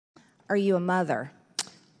are you a mother?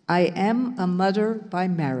 I am a mother by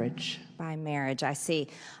marriage. By marriage, I see.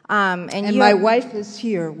 And my wife is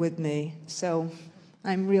here with me, so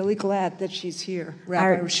I'm really glad that she's here.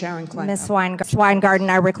 Rabbi Sharon Klein. Ms. Weingarten,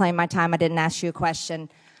 I reclaim my time. I didn't ask you a question.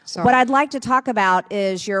 Sorry. What I'd like to talk about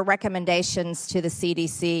is your recommendations to the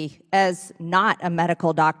CDC as not a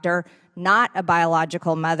medical doctor, not a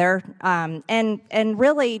biological mother, and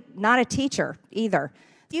really not a teacher either.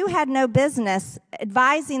 You had no business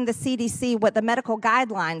advising the CDC what the medical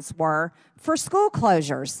guidelines were for school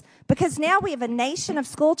closures, because now we have a nation of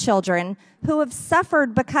school children who have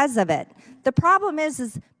suffered because of it. The problem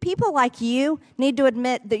is people like you need to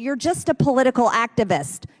admit that you're just a political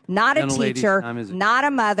activist, not a teacher, not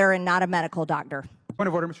a mother, and not a medical doctor. Point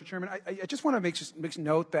of order, Mr. Chairman. I just want to make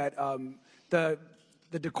note that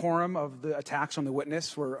the decorum of the attacks on the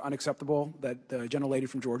witness were unacceptable that the gentlelady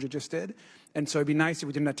from Georgia just did. And so it'd be nice if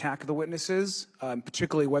we didn't attack the witnesses,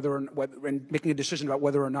 particularly when making a decision about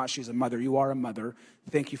whether or not she's a mother. You are a mother.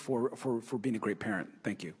 Thank you for being a great parent.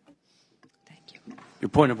 Thank you. Thank you. Your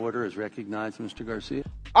point of order is recognized, Mr. Garcia.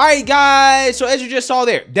 All right, guys. So as you just saw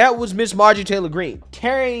there, that was Miss Marjorie Taylor Greene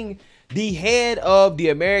tearing the head of the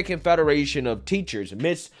American Federation of Teachers,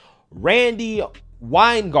 Miss Randi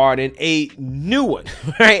Weingarten, a new one,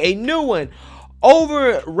 right? A new one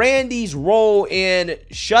over Randi's role in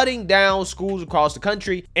shutting down schools across the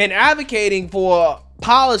country and advocating for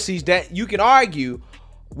policies that you can argue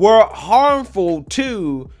were harmful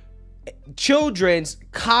to children's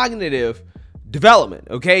cognitive development,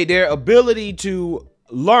 okay? Their ability to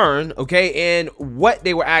learn, okay, and what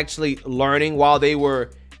they were actually learning while they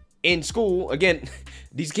were in school. Again,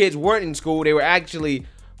 these kids weren't in school. They were actually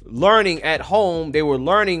learning at home. They were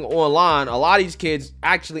learning online. A lot of these kids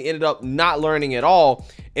actually ended up not learning at all,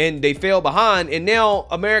 and they fell behind. And now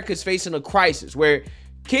America's facing a crisis where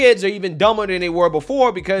kids are even dumber than they were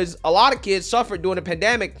before, because a lot of kids suffered during the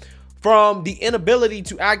pandemic from the inability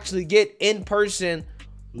to actually get in-person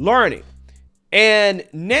learning. And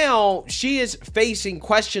now she is facing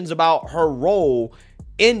questions about her role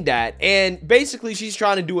in that. And basically she's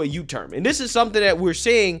trying to do a U-turn. And this is something that we're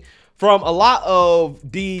seeing from a lot of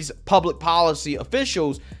these public policy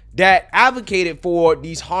officials that advocated for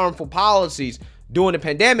these harmful policies during the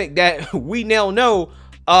pandemic that we now know,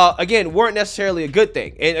 again, weren't necessarily a good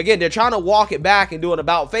thing. And again, they're trying to walk it back and do an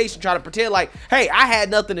about face and try to pretend like, hey, I had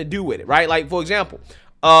nothing to do with it, right? Like, for example,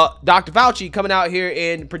 Dr. Fauci coming out here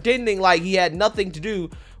and pretending like he had nothing to do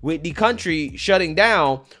with the country shutting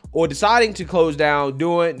down or deciding to close down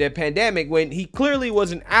during the pandemic, when he clearly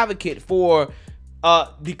was an advocate for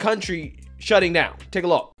the country shutting down. Take a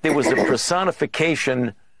look. It was a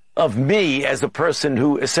personification of me as a person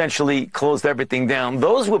who essentially closed everything down.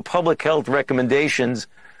 Those were public health recommendations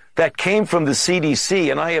that came from the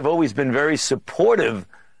CDC, and I have always been very supportive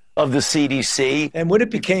of the CDC. And when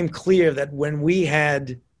it became clear that when we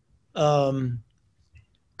had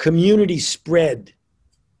community spread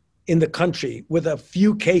in the country, with a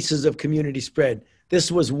few cases of community spread,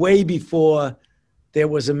 this was way before there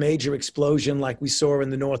was a major explosion like we saw in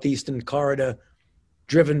the Northeastern corridor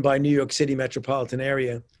driven by New York City metropolitan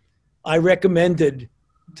area, I recommended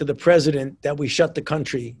to the president that we shut the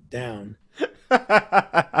country down.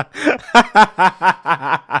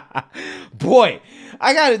 Boy,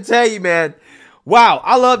 I gotta tell you, man, wow,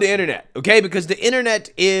 I love the internet, okay? Because the internet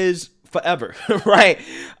is forever, right?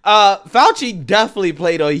 Fauci definitely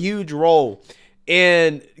played a huge role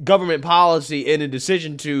in government policy in a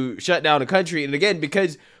decision to shut down the country. And again,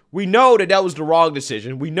 because we know that that was the wrong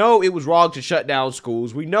decision. We know it was wrong to shut down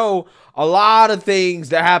schools. We know a lot of things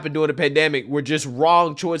that happened during the pandemic were just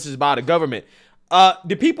wrong choices by the government.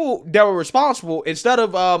 The people that were responsible, instead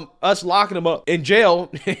of us locking them up in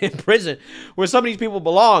jail, in prison, where some of these people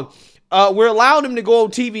belong, we're allowing them to go on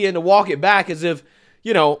TV and to walk it back as if,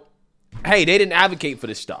 you know, hey, they didn't advocate for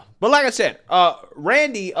this stuff. But like I said,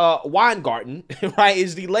 Randi Weingarten, right,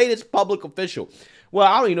 is the latest public official. Well,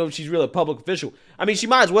 I don't even know if she's really a public official. I mean, she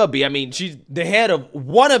might as well be. I mean, she's the head of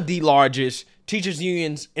one of the largest teachers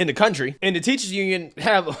unions in the country. And the teachers union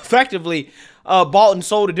have effectively bought and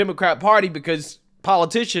sold the Democrat Party because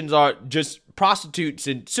politicians are just prostitutes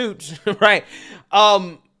in suits, right?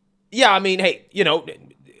 Yeah, I mean, hey, you know,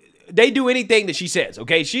 they do anything that she says,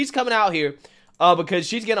 okay? She's coming out here because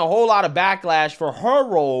she's getting a whole lot of backlash for her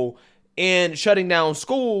role in shutting down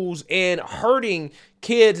schools and hurting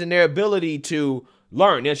kids and their ability to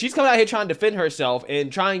learn. Now, she's coming out here trying to defend herself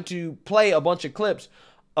and trying to play a bunch of clips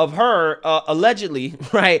of her allegedly,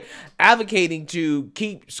 right, advocating to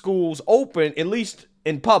keep schools open, at least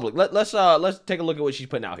in public. Let's take a look at what she's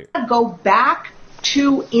putting out here. Go back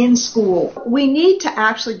to in school. We need to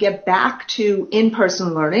actually get back to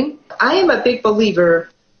in-person learning. I am a big believer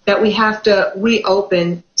that we have to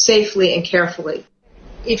reopen safely and carefully.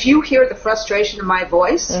 If you hear the frustration in my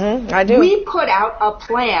voice, I do. We put out a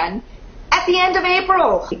plan at the end of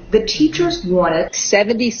April. The teachers want it.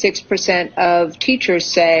 76% of teachers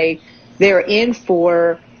say they're in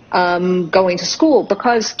for going to school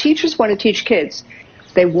because teachers want to teach kids.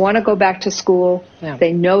 They want to go back to school. Yeah.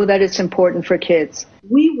 They know that it's important for kids.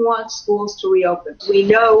 We want schools to reopen. We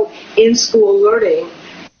know in-school learning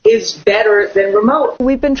is better than remote.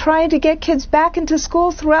 We've been trying to get kids back into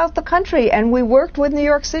school throughout the country, and we worked with New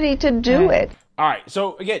York City to do it. All right,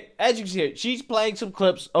 so again, as you can see, she's playing some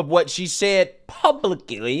clips of what she said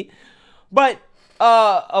publicly, but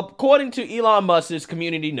according to Elon Musk's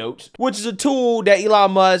Community Notes, which is a tool that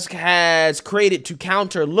Elon Musk has created to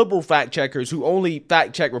counter liberal fact checkers who only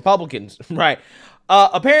fact check Republicans, right?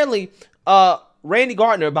 Apparently, Randi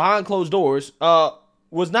Gardner, behind closed doors,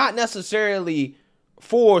 was not necessarily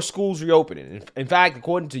for schools reopening. In fact,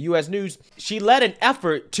 according to U.S. News, she led an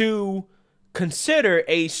effort to consider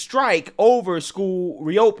a strike over school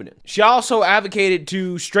reopening. She also advocated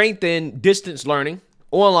to strengthen distance learning,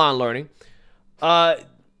 online learning.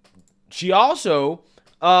 She also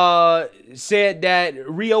said that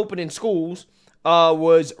reopening schools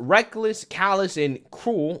was reckless, callous, and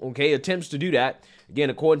cruel. Okay, attempts to do that. Again,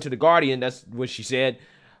 according to The Guardian, that's what she said.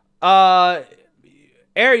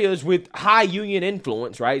 Areas with high union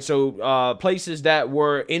influence, right? So places that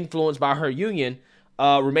were influenced by her union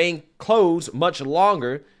remain closed much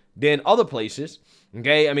longer than other places.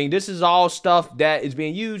 Okay, I mean, this is all stuff that is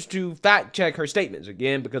being used to fact check her statements,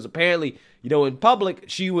 again, because apparently, you know, in public,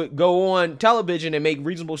 she would go on television and make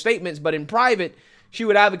reasonable statements, but in private, she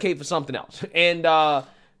would advocate for something else. And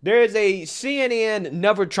there is a CNN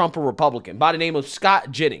Never Trumper Republican by the name of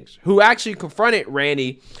Scott Jennings, who actually confronted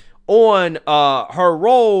Randi on her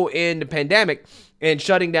role in the pandemic and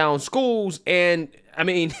shutting down schools. And, I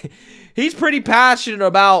mean, he's pretty passionate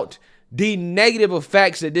about the negative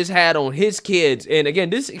effects that this had on his kids. And again,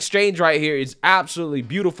 this exchange right here is absolutely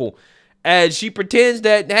beautiful as she pretends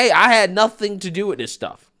that, hey, I had nothing to do with this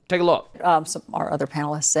stuff. Take a look. Some our other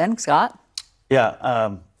panelists in. Scott?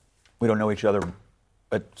 Yeah, we don't know each other,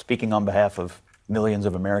 but speaking on behalf of millions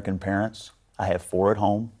of American parents, I have 4 at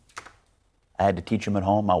home. I had to teach them at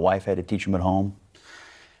home. My wife had to teach them at home.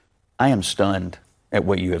 I am stunned at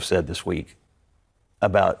what you have said this week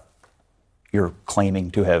about your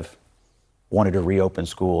claiming to have wanted to reopen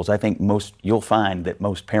schools. I think you'll find that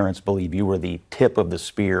most parents believe you were the tip of the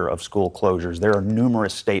spear of school closures. There are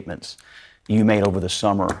numerous statements you made over the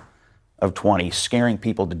summer of 20 scaring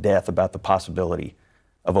people to death about the possibility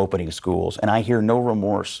of opening schools. And I hear no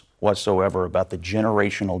remorse whatsoever about the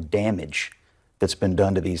generational damage that's been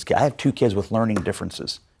done to these kids. I have 2 kids with learning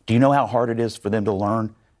differences. Do you know how hard it is for them to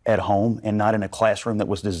learn at home and not in a classroom that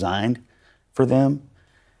was designed for them?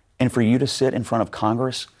 And for you to sit in front of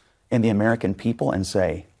Congress and the American people and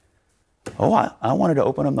say, oh, I wanted to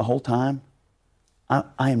open them the whole time.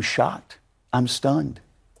 I am shocked. I'm stunned.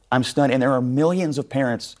 I'm stunned. And there are millions of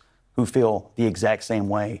parents who feel the exact same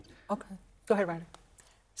way. Okay. Go ahead, Randi.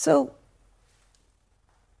 So,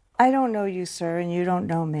 I don't know you, sir, and you don't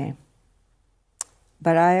know me.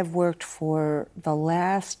 But I have worked for the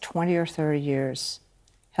last 20 or 30 years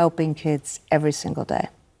helping kids every single day.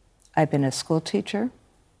 I've been a school teacher.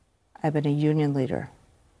 I've been a union leader.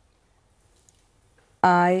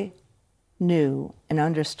 I knew and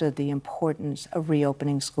understood the importance of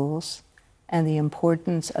reopening schools and the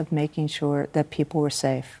importance of making sure that people were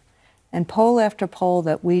safe. And poll after poll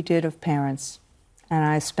that we did of parents, and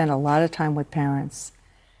I spent a lot of time with parents,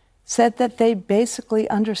 said that they basically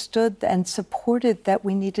understood and supported that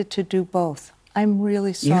we needed to do both. I'm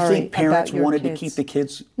really sorry about your kids. You think parents wanted to keep the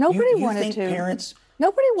kids? Nobody you wanted think to. Parents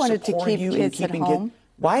Nobody wanted to keep kids at home.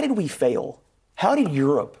 Why did we fail? How did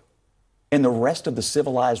Europe and the rest of the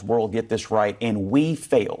civilized world get this right, and we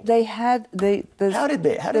failed? They had How did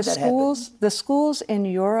that happen? The schools in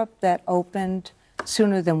Europe that opened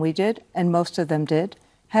sooner than we did, and most of them did,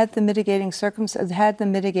 had the mitigating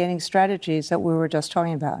strategies that we were just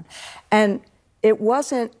talking about. And it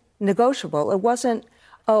wasn't negotiable. It wasn't,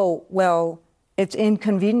 oh, well, it's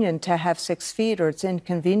inconvenient to have 6 feet or it's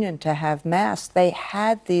inconvenient to have masks. They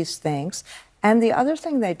had these things. And the other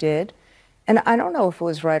thing they did, and I don't know if it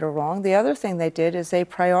was right or wrong, the other thing they did is they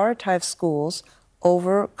prioritized schools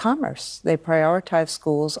over commerce. They prioritized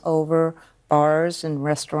schools over bars and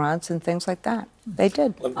restaurants and things like that. They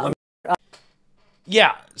did.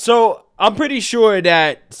 Yeah, so I'm pretty sure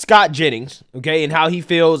that Scott Jennings, okay, and how he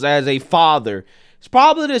feels as a father is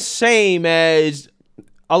probably the same as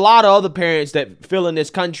a lot of other parents that feel in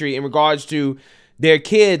this country in regards to their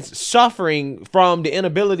kids suffering from the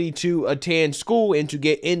inability to attend school and to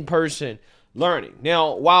get in-person learning.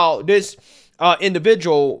 Now, while this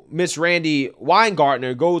individual, Miss Randi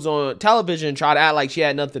Weingarten, goes on television and try to act like she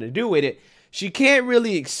had nothing to do with it, she can't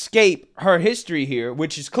really escape her history here,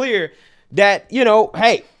 which is clear that, you know,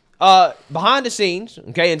 hey, behind the scenes,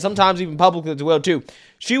 okay, and sometimes even publicly as well too,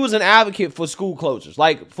 she was an advocate for school closures.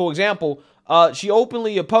 Like, for example, she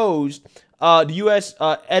openly opposed the U.S.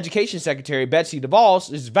 Education Secretary Betsy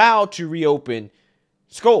DeVos' vow to reopen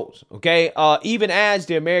schools, okay? Even as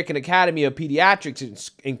the American Academy of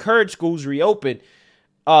Pediatrics encouraged schools to reopen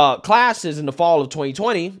classes in the fall of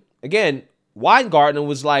 2020, again, Weingarten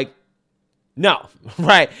was like, no,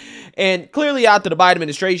 right? And clearly after the Biden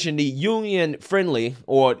administration, the union-friendly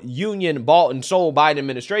or union bought and sold Biden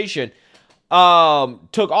administration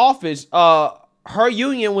took office, her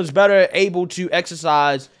union was better able to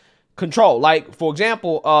exercise control. Like, for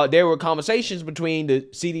example, there were conversations between the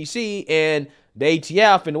CDC and the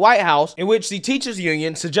ATF in the White House in which the teachers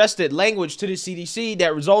union suggested language to the CDC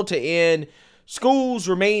that resulted in schools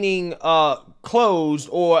remaining closed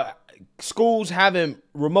or schools having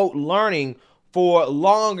remote learning for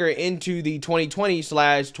longer into the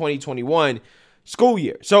 2020/2021 school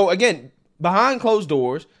year. So again, behind closed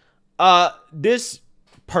doors, this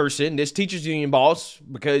person, this teachers union boss,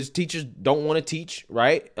 because teachers don't want to teach,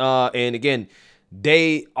 right? And again,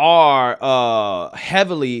 they are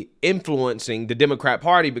heavily influencing the Democrat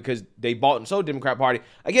Party because they bought and sold the Democrat Party.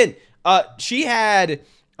 Again, she had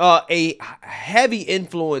a heavy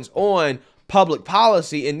influence on public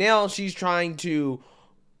policy, and now she's trying to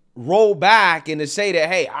roll back and to say that,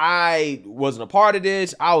 hey, I wasn't a part of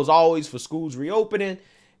this. I was always for schools reopening.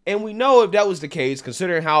 And we know if that was the case,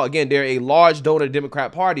 considering how, again, they're a large donor to the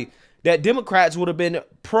Democrat Party, that Democrats would have been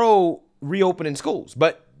pro reopening schools,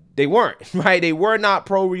 but they weren't, right? They were not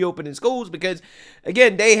pro reopening schools because,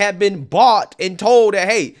 again, they have been bought and told that,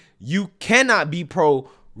 hey, you cannot be pro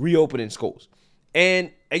reopening schools.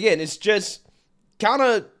 And again, it's just kind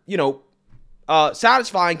of, you know,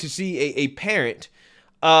 satisfying to see a parent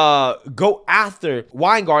go after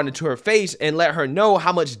Weingarten to her face and let her know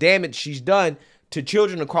how much damage she's done to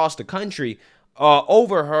children across the country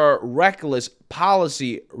over her reckless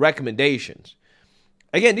policy recommendations.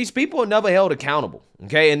 Again, these people are never held accountable,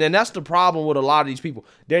 okay? And then that's the problem with a lot of these people.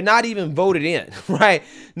 They're not even voted in, right?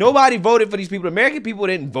 Nobody voted for these people. American people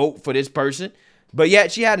didn't vote for this person, but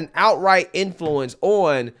yet she had an outright influence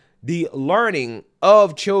on the learning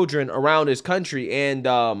of children around this country, and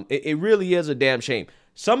it really is a damn shame.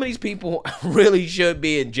 Some of these people really should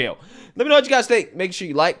be in jail. Let me know what you guys think. Make sure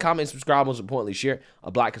you like, comment, subscribe, most importantly, share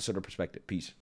a Black conservative perspective. Peace.